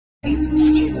What's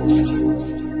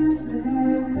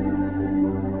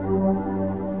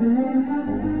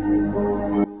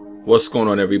going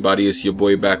on, everybody? It's your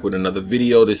boy back with another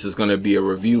video. This is going to be a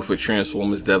review for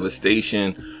Transformers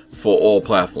Devastation for all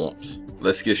platforms.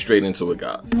 Let's get straight into it,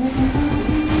 guys.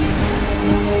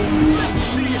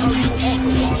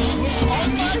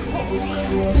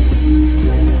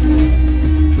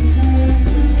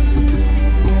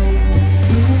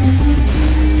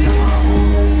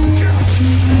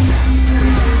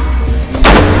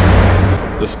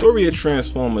 The story of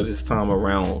Transformers this time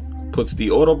around puts the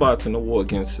Autobots in the war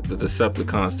against the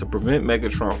Decepticons to prevent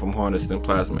Megatron from harnessing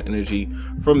plasma energy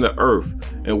from the Earth,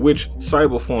 in which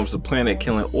cyberforms the planet,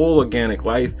 killing all organic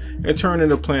life and turning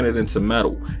the planet into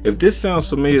metal. If this sounds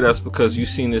familiar, that's because you've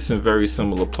seen this in very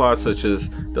similar plots, such as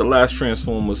the last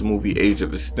Transformers movie, Age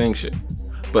of Extinction.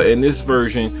 But in this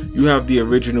version, you have the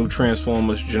original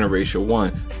Transformers Generation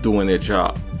 1 doing their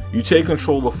job. You take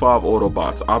control of 5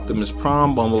 Autobots, Optimus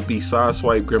Prime, Bumblebee,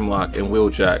 Sideswipe, Grimlock, and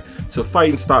Wheeljack, to fight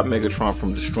and stop Megatron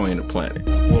from destroying the planet.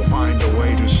 We'll find a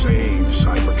way to save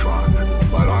Cybertron,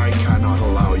 but I cannot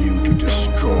allow you to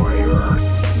destroy Earth.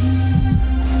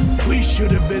 We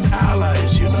should have been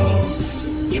allies, you know.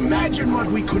 Imagine what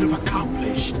we could have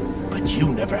accomplished. But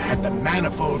you never had the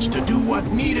manifolds to do what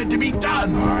needed to be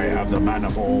done. I have the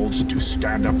manifolds to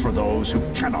stand up for those who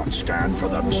cannot stand for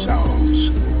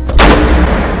themselves.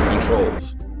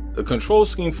 Controls. The control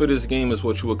scheme for this game is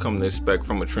what you would come to expect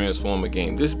from a Transformer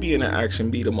game, this being an action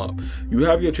beat 'em up. You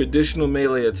have your traditional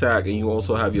melee attack and you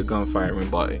also have your gun firing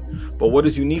button. But what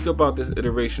is unique about this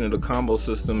iteration of the combo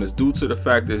system is due to the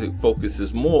fact that it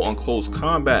focuses more on close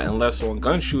combat and less on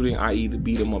gun shooting, i.e. the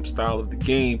beat 'em up style of the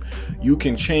game. You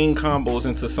can chain combos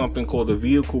into something called the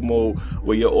vehicle mode,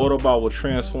 where your Autobot will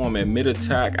transform and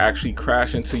mid-attack actually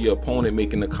crash into your opponent,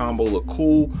 making the combo look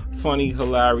cool, funny,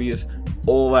 hilarious,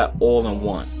 all in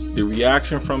one. The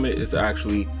reaction from it is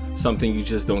actually something you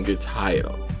just don't get tired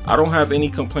of. I don't have any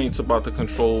complaints about the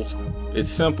controls. It's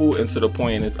simple and to the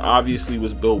point, and it obviously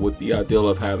was built with the ideal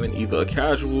of having either a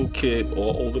casual kid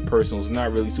or older person who's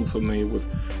not really too familiar with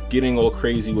getting all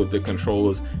crazy with the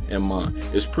controllers in mind.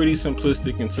 It's pretty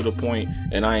simplistic and to the point,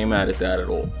 and I ain't mad at that at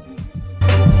all. Now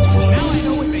I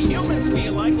know what the humans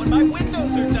feel like when my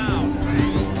windows are down.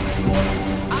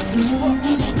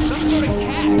 Look, some sort of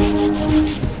cat.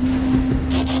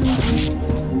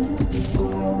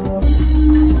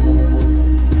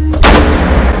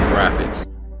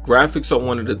 Graphics are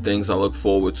one of the things I look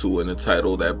forward to in a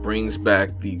title that brings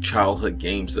back the childhood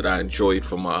games that I enjoyed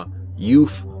from my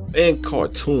youth and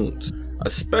cartoons,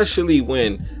 especially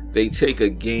when they take a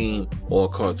game or a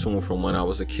cartoon from when I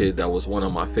was a kid that was one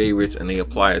of my favorites and they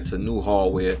apply it to new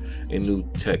hardware and new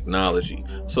technology.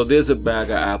 So there's a bag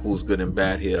of apples, good and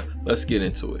bad here. Let's get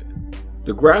into it.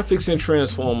 The graphics in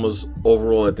Transformers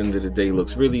overall at the end of the day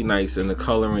looks really nice, and the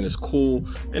coloring is cool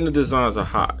and the designs are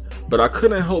hot. But I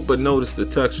couldn't help but notice the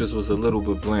textures was a little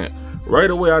bit bland. Right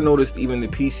away I noticed even the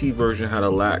PC version had a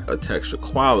lack of texture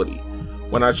quality.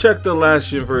 When I checked the last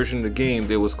gen version of the game,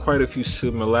 there was quite a few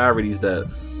similarities that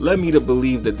led me to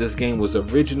believe that this game was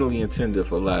originally intended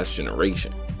for last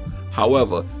generation.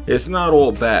 However, it's not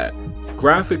all bad.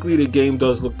 Graphically, the game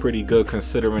does look pretty good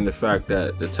considering the fact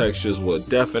that the textures were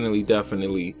definitely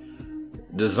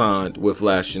designed with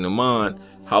last gen in mind.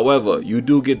 However, you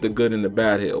do get the good and the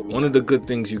bad here. One of the good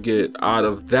things you get out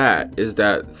of that is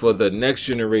that for the next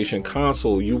generation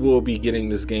console, you will be getting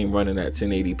this game running at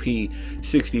 1080p,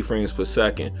 60 frames per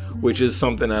second, which is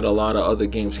something that a lot of other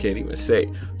games can't even say.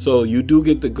 So you do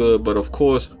get the good, but of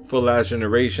course, for last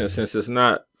generation, since it's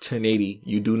not 1080,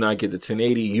 you do not get the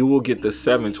 1080. You will get the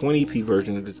 720p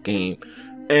version of this game,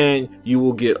 and you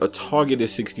will get a targeted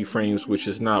 60 frames, which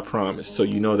is not promised. So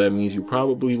you know that means you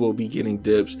probably will be getting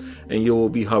dips and you will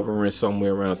be hovering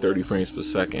somewhere around 30 frames per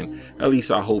second. At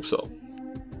least I hope so.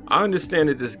 I understand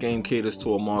that this game caters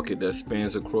to a market that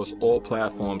spans across all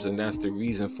platforms, and that's the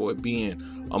reason for it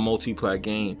being a multi-plat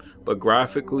game. But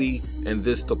graphically, in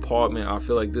this department, I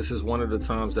feel like this is one of the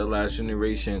times that last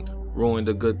generation ruined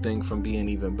a good thing from being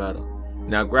even better.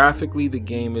 Now, graphically, the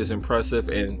game is impressive,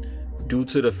 and due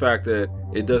to the fact that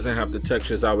it doesn't have the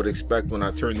textures I would expect when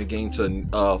I turn the game to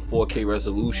 4K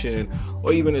resolution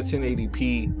or even a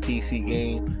 1080p PC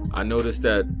game, I noticed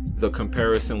that the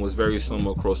comparison was very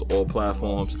similar across all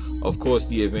platforms. Of course,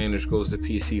 the advantage goes to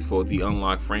PC for the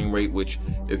unlocked frame rate, which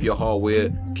if your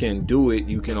hardware can do it,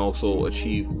 you can also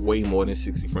achieve way more than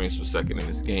 60 frames per second in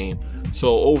this game.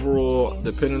 So overall,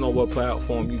 depending on what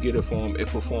platform you get it from, it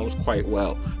performs quite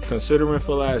well. Considering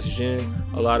for last gen,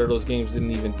 a lot of those games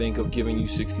didn't even think of giving you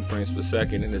 60 frames per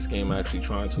second, and this game actually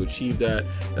trying to achieve that.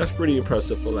 That's pretty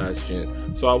impressive for last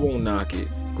gen, so I won't knock it.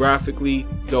 Graphically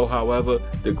though, however,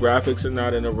 the graphics are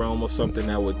not in the realm of something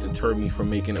that would deter me from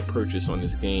making a purchase on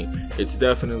this game. It's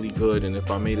definitely good, and if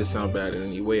I made it sound bad in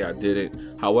any way, I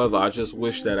didn't. However, I just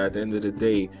wish that at the end of the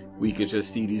day we could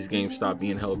just see these games stop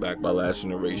being held back by last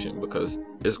generation, because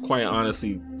it's quite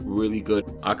honestly really good.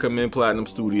 I commend Platinum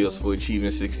Studios for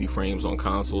achieving 60 frames on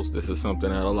consoles. This is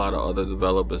something that a lot of other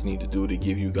developers need to do to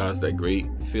give you guys that great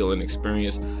feeling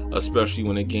experience, especially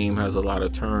when a game has a lot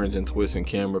of turns and twists and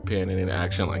camera panning and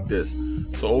action like this.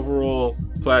 So overall,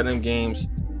 Platinum Games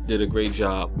did a great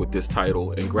job with this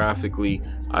title, and graphically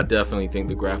I definitely think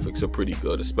the graphics are pretty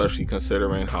good, especially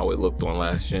considering how it looked on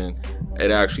last gen.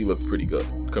 It actually looked pretty good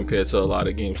compared to a lot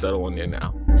of games that are on there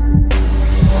now.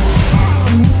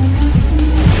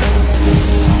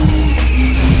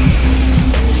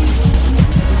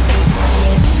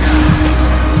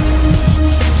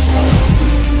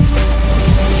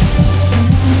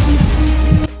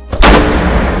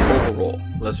 Overall,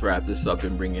 let's wrap this up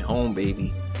and bring it home,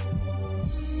 baby.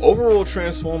 Overall,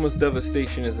 Transformers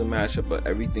Devastation is a mashup of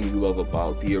everything you love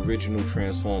about the original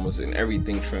Transformers and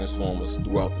everything Transformers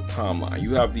throughout the timeline.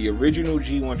 You have the original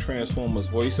G1 Transformers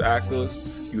voice actors,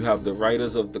 you have the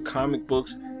writers of the comic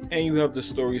books, and you have the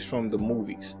stories from the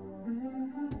movies,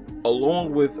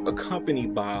 along with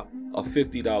accompanied by a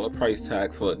 $50 price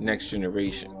tag for next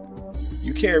generation.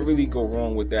 You can't really go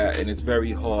wrong with that, and it's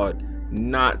very hard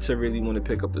not to really want to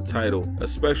pick up the title,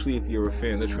 especially if you're a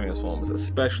fan of Transformers,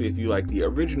 especially if you like the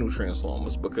original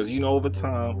Transformers, because you know over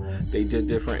time they did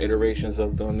different iterations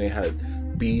of them. They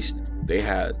had Beast, they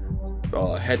had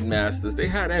Headmasters, they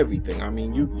had everything. I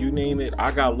mean, you name it.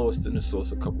 I got lost in the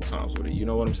sauce a couple times with it, you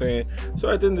know what I'm saying? So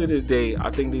at the end of the day, I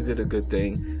think they did a good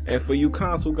thing. And for you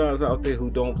console guys out there who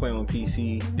don't play on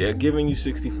PC, they're giving you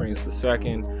 60 frames per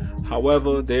second.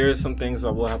 However, there are some things I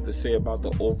will have to say about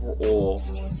the overall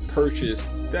purchase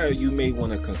that you may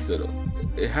want to consider.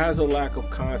 It has a lack of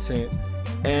content,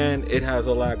 and it has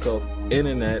a lack of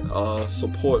internet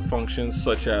support functions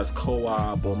such as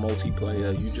co-op or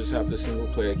multiplayer. You just have the single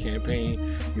player campaign.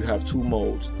 You have 2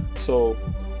 modes, so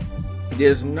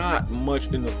there's not much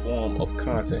in the form of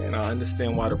content, and I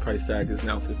understand why the price tag is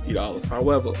now $50.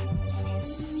 However,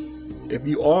 if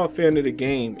you are a fan of the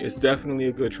game, it's definitely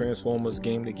a good Transformers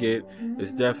game to get.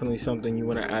 It's definitely something you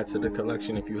want to add to the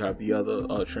collection if you have the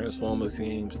other Transformers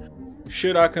games.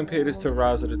 Should I compare this to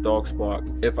Rise of the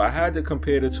Darkspark? If I had to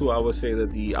compare the two, I would say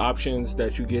that the options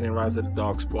that you get in Rise of the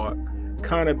Darkspark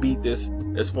kind of beat this,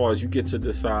 as far as you get to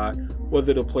decide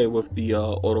whether to play with the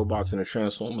Autobots and the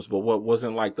Transformers. But what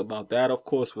wasn't liked about that, of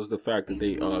course, was the fact that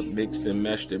they mixed and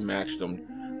meshed and matched them,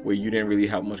 where you didn't really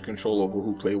have much control over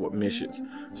who played what missions.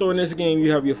 So in this game,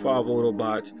 you have your 5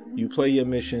 Autobots, you play your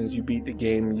missions, you beat the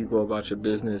game, and you go about your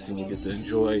business, and you get to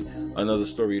enjoy another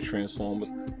story of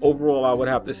Transformers. Overall, I would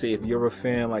have to say, if you're a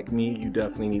fan like me, you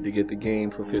definitely need to get the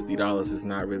game for $50. It's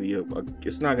not really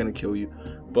it's not gonna kill you.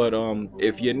 But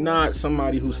if you're not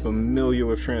somebody who's familiar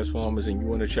with Transformers and you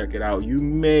want to check it out, you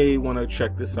may want to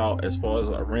check this out as far as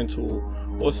a rental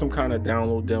or some kind of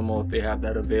download demo if they have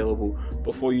that available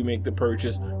before you make the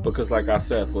purchase, because like I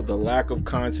said, for the lack of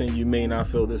content, you may not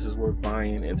feel this is worth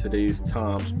buying in today's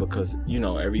times, because you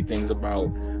know everything's about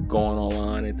going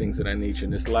online and things of that nature,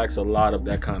 and this lacks a lot of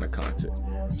that kind of content.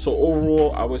 So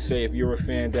overall, I would say if you're a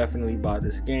fan, definitely buy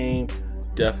this game.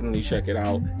 Definitely check it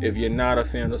out. If you're not a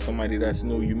fan of somebody that's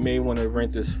new, you may want to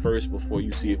rent this first before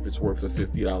you see if it's worth a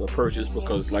 $50 purchase,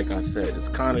 because like I said, it's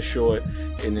kind of short,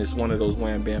 and it's one of those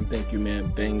wham bam thank you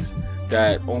ma'am things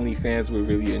that only fans will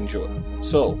really enjoy.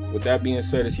 So with that being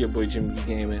said, it's your boy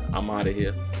Jimmybgaming. I'm out of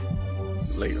here.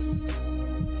 Later.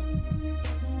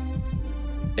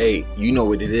 Hey, you know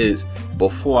what it is.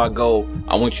 Before I go,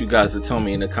 I want you guys to tell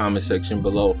me in the comment section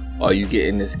below, are you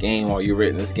getting this game? Are you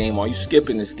renting this game? Are you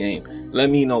skipping this game? Let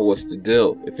me know what's the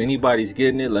deal. If anybody's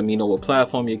getting it, let me know what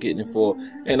platform you're getting it for.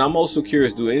 And I'm also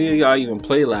curious, do any of y'all even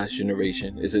play last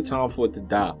generation? Is it time for it to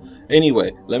die?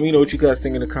 Anyway, let me know what you guys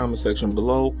think in the comment section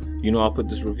below. You know, I'll put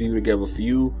this review together for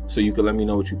you so you can let me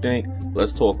know what you think.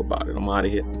 Let's talk about it. I'm out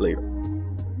of here. Later.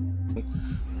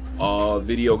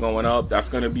 Video going up. That's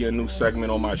going to be a new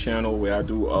segment on my channel where I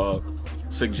do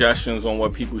suggestions on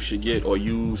what people should get or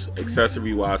use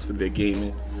accessory wise for their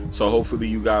gaming. So hopefully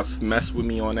you guys mess with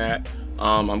me on that.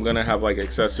 I'm gonna have like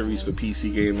accessories for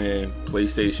PC gaming,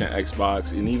 PlayStation,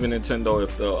 Xbox, and even Nintendo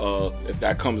if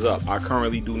that comes up. I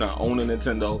currently do not own a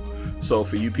Nintendo, so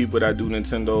for you people that do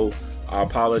Nintendo, I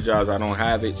apologize, I don't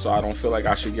have it, so I don't feel like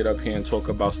I should get up here and talk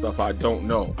about stuff I don't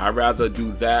know. I'd rather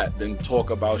do that than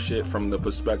talk about shit from the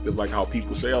perspective like how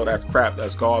people say, oh, that's crap,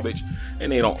 that's garbage,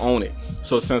 and they don't own it.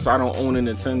 So since I don't own a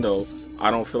Nintendo, I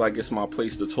don't feel like it's my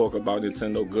place to talk about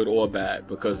Nintendo good or bad,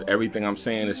 because everything I'm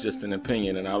saying is just an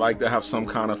opinion, and I like to have some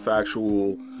kind of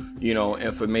factual, you know,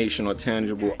 information or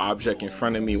tangible object in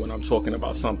front of me when I'm talking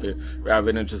about something,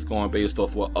 rather than just going based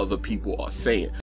off what other people are saying.